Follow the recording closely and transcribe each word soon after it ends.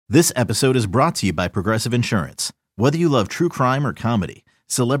This episode is brought to you by Progressive Insurance. Whether you love true crime or comedy,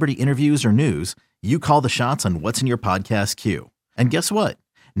 celebrity interviews or news, you call the shots on what's in your podcast queue. And guess what?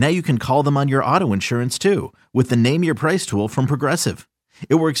 Now you can call them on your auto insurance too with the Name Your Price tool from Progressive.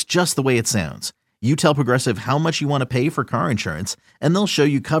 It works just the way it sounds. You tell Progressive how much you want to pay for car insurance, and they'll show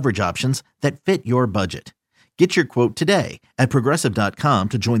you coverage options that fit your budget. Get your quote today at Progressive.com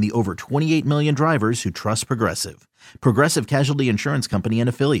to join the over 28 million drivers who trust Progressive. Progressive Casualty Insurance Company and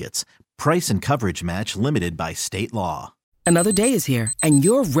Affiliates. Price and coverage match limited by state law. Another day is here, and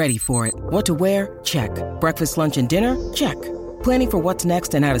you're ready for it. What to wear? Check. Breakfast, lunch, and dinner? Check. Planning for what's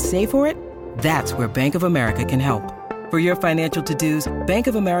next and how to save for it? That's where Bank of America can help. For your financial to-dos, Bank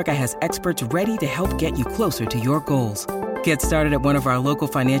of America has experts ready to help get you closer to your goals. Get started at one of our local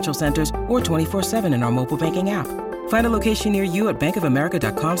financial centers or 24/7 in our mobile banking app. Find a location near you at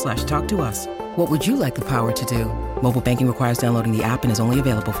bankofamerica.com/talktous. What would you like the power to do? Mobile banking requires downloading the app and is only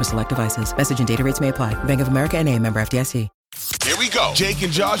available for select devices. Message and data rates may apply. Bank of America N.A., member FDIC. Here we go. Jake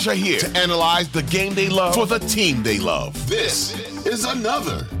and Josh are here to analyze the game they love for the team they love. This is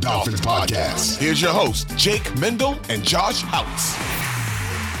another Dolphins podcast. Here's your host, Jake Mendel and Josh Houtz.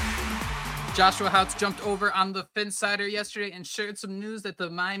 Joshua Houtz jumped over on the Finsider yesterday and shared some news that the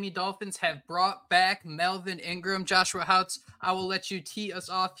Miami Dolphins have brought back Melvin Ingram. Joshua Houtz, I will let you tee us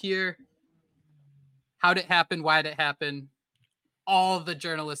off here. How did it happen? Why did it happen? All the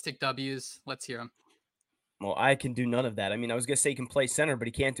journalistic W's. Let's hear them. Well, I can do none of that. I mean, I was going to say he can play center, but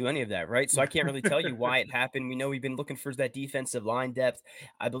he can't do any of that, right? So I can't really tell you why it happened. We know we've been looking for that defensive line depth.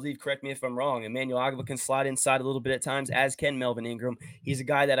 I believe, correct me if I'm wrong, Emmanuel Ogbah can slide inside a little bit at times, as can Melvin Ingram. He's a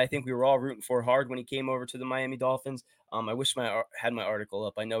guy that I think we were all rooting for hard when he came over to the Miami Dolphins. I wish I had my article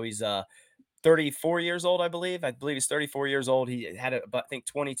up. I know he's 34 years old, I believe. I believe he's 34 years old. He had, I think,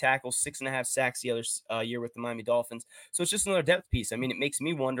 20 tackles, 6.5 sacks the other year with the Miami Dolphins. So it's just another depth piece. I mean, it makes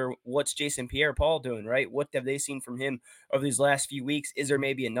me wonder, what's Jason Pierre-Paul doing, right? What have they seen from him over these last few weeks? Is there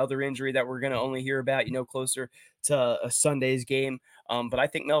maybe another injury that we're going to only hear about, closer to a Sunday's game? But I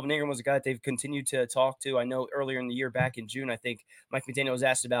think Melvin Ingram was a guy that they've continued to talk to. I know earlier in the year, back in June, I think Mike McDaniel was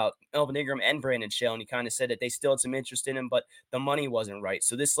asked about Melvin Ingram and Brandon Shell, and he kind of said that they still had some interest in him, but the money wasn't right.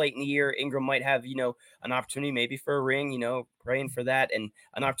 So this late in the year, Ingram might have, an opportunity maybe for a ring, praying for that, and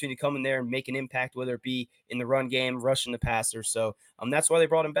an opportunity to come in there and make an impact, whether it be in the run game, rushing the passer. So that's why they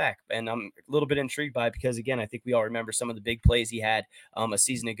brought him back. And I'm a little bit intrigued by it because, again, I think we all remember some of the big plays he had a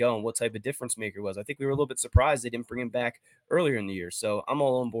season ago and what type of difference maker he was. I think we were a little bit surprised they didn't bring him back earlier in the year. So I'm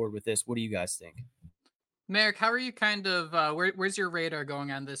all on board with this. What do you guys think? Merrick, how are you kind of, where's your radar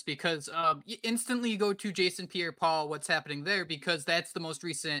going on this? Because you instantly go to Jason Pierre-Paul, what's happening there, because that's the most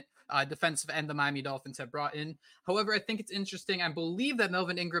recent defensive end the Miami Dolphins have brought in. However, I think it's interesting. I believe that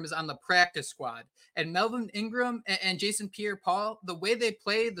Melvin Ingram is on the practice squad, and Melvin Ingram and Jason Pierre-Paul, the way they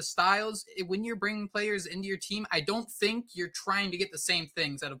play, the styles, when you're bringing players into your team, I don't think you're trying to get the same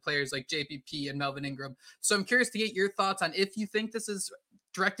things out of players like JPP and Melvin Ingram. So I'm curious to get your thoughts on if you think this is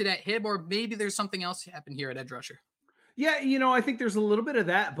directed at him, or maybe there's something else happened here at edge rusher. Yeah, I think there's a little bit of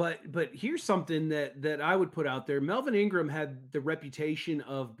that, but here's something that I would put out there. Melvin Ingram had the reputation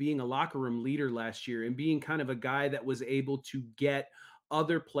of being a locker room leader last year and being kind of a guy that was able to get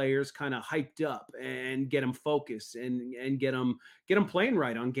other players kind of hyped up and get them focused and get them playing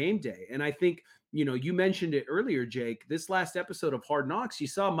right on game day. And I think, you mentioned it earlier, Jake, this last episode of Hard Knocks, you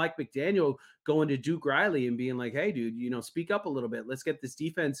saw Mike McDaniel going to Duke Riley and being like, hey, dude, speak up a little bit. Let's get this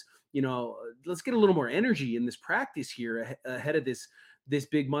defense, let's get a little more energy in this practice here ahead of this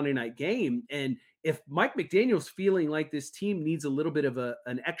big Monday night game. And if Mike McDaniel's feeling like this team needs a little bit of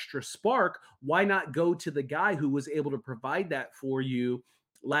an extra spark, why not go to the guy who was able to provide that for you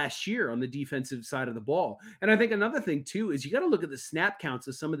last year on the defensive side of the ball? And I think another thing too is you got to look at the snap counts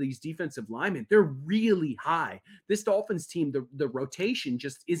of some of these defensive linemen. They're really high. This Dolphins team, the rotation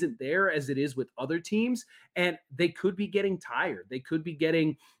just isn't there as it is with other teams, and they could be getting tired. They could be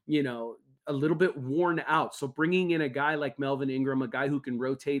getting, a little bit worn out. So bringing in a guy like Melvin Ingram, a guy who can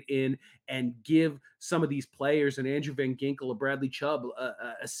rotate in and give some of these players, an Andrew Van Ginkel, a Bradley Chubb,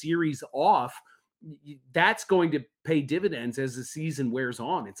 a series off, that's going to pay dividends as the season wears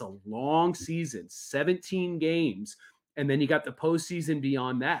on. It's a long season, 17 games. And then you got the postseason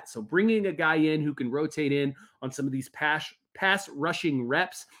beyond that. So bringing a guy in who can rotate in on some of these pass rushing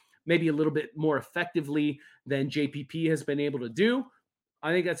reps, maybe a little bit more effectively than JPP has been able to do,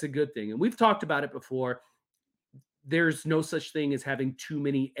 I think that's a good thing. And we've talked about it before. There's no such thing as having too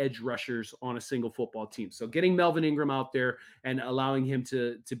many edge rushers on a single football team. So getting Melvin Ingram out there and allowing him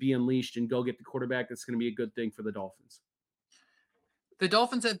to be unleashed and go get the quarterback, that's going to be a good thing for the Dolphins. The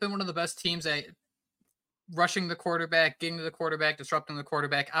Dolphins have been one of the best teams at rushing the quarterback, getting to the quarterback, disrupting the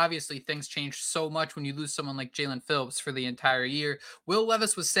quarterback. Obviously, things change so much when you lose someone like Jalen Phillips for the entire year. Will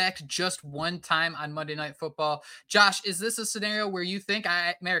Levis was sacked just one time on Monday Night Football. Josh, is this a scenario where you think,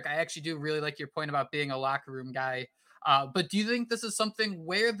 Merrick, I actually do really like your point about being a locker room guy. But do you think this is something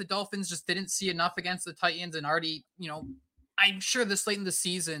where the Dolphins just didn't see enough against the Titans and already, I'm sure this late in the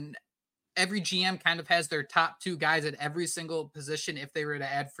season, every GM kind of has their top two guys at every single position if they were to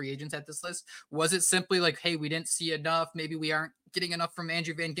add free agents at this list. Was it simply like, hey, we didn't see enough. Maybe we aren't getting enough from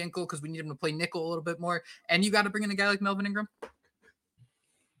Andrew Van Ginkel because we need him to play nickel a little bit more. And you got to bring in a guy like Melvin Ingram?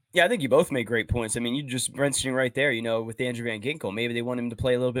 Yeah, I think you both made great points. I mean, you just mentioning right there, with Andrew Van Ginkel, maybe they want him to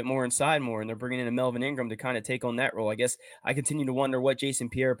play a little bit more inside more, and they're bringing in a Melvin Ingram to kind of take on that role. I guess I continue to wonder what Jason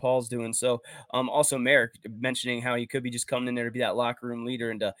Pierre-Paul's doing. So, also Merrick mentioning how he could be just coming in there to be that locker room leader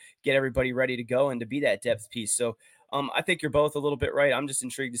and to get everybody ready to go and to be that depth piece. So, I think you're both a little bit right. I'm just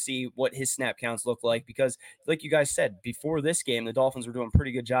intrigued to see what his snap counts look like because, like you guys said, before this game, the Dolphins were doing a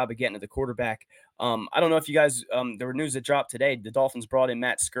pretty good job of getting to the quarterback. I don't know if you guys, there were news that dropped today. The Dolphins brought in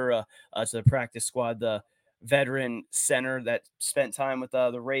Matt Skura to the practice squad, the veteran center that spent time with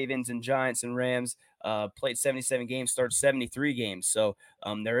the Ravens and Giants and Rams, played 77 games, started 73 games. So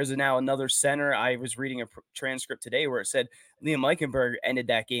there is now another center. I was reading a transcript today where it said Liam Eichenberg ended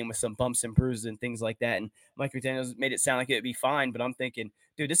that game with some bumps and bruises and things like that. And Mike McDaniels made it sound like it would be fine, but I'm thinking,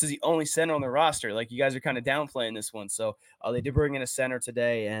 dude, this is the only center on the roster. Like, you guys are kind of downplaying this one. So they did bring in a center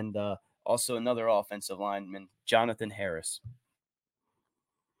today and also another offensive lineman, Jonathan Harris.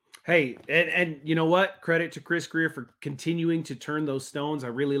 Hey, and you know what? Credit to Chris Greer for continuing to turn those stones. I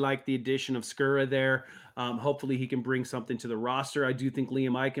really like the addition of Skura there. Hopefully he can bring something to the roster. I do think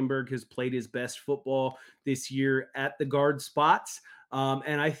Liam Eichenberg has played his best football this year at the guard spots.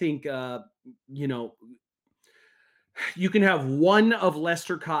 And I think, you can have one of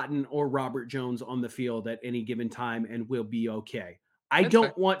Lester Cotton or Robert Jones on the field at any given time and we'll be okay. I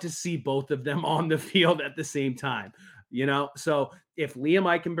don't want to see both of them on the field at the same time. So if Liam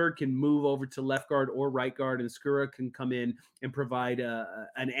Eichenberg can move over to left guard or right guard and Skura can come in and provide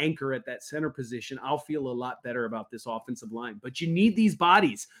an anchor at that center position, I'll feel a lot better about this offensive line. But you need these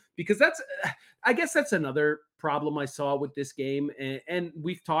bodies because I guess that's another problem I saw with this game. And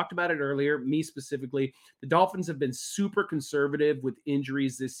we've talked about it earlier, me specifically. The Dolphins have been super conservative with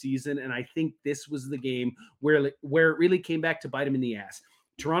injuries this season. And I think this was the game where it really came back to bite them in the ass.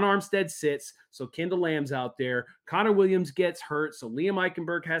 Teron Armstead sits, so Kendall Lamb's out there. Connor Williams gets hurt, so Liam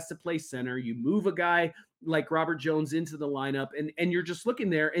Eichenberg has to play center. You move a guy like Robert Jones into the lineup, and you're just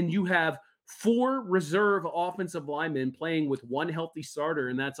looking there, and you have 4 reserve offensive linemen playing with one healthy starter,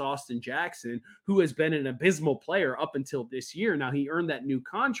 and that's Austin Jackson, who has been an abysmal player up until this year. Now, he earned that new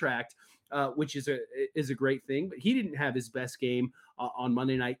contract, which is a great thing, but he didn't have his best game on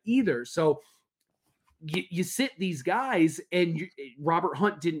Monday night either. So you sit these guys and Robert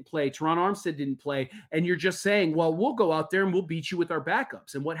Hunt didn't play, Teron Armstead didn't play, and you're just saying, well, we'll go out there and we'll beat you with our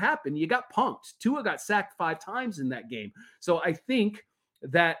backups. And what happened? You got punked. Tua got sacked 5 times in that game. So I think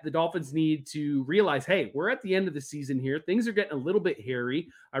that the Dolphins need to realize, hey, we're at the end of the season here. Things are getting a little bit hairy.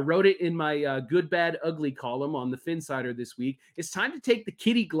 I wrote it in my good, bad, ugly column on the Finsider this week. It's time to take the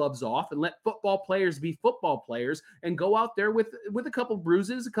kitty gloves off and let football players be football players and go out there with a couple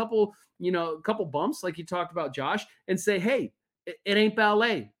bruises, a couple bumps like you talked about, Josh, and say, hey, it ain't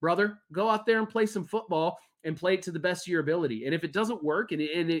ballet, brother. Go out there and play some football and play it to the best of your ability. And if it doesn't work and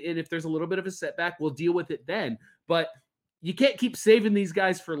if there's a little bit of a setback, we'll deal with it then. But you can't keep saving these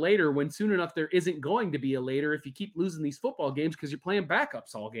guys for later when soon enough there isn't going to be a later if you keep losing these football games because you're playing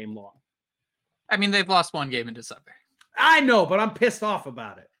backups all game long. I mean, they've lost one game in December. I know, but I'm pissed off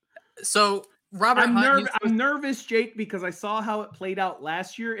about it. So Robert I'm nervous, Jake, because I saw how it played out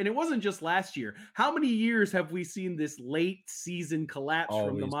last year, and it wasn't just last year. How many years have we seen this late season collapse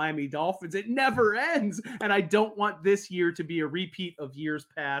from the Miami Dolphins? It never ends, and I don't want this year to be a repeat of years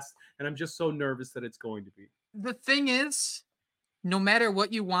past, and I'm just so nervous that it's going to be. The thing is, no matter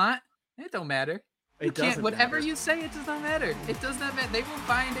what you want, it don't matter. You can't, whatever you say, it does not matter. It does not matter. They will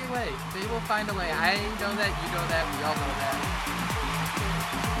find a way. They will find a way. I know that. You know that. We all know that.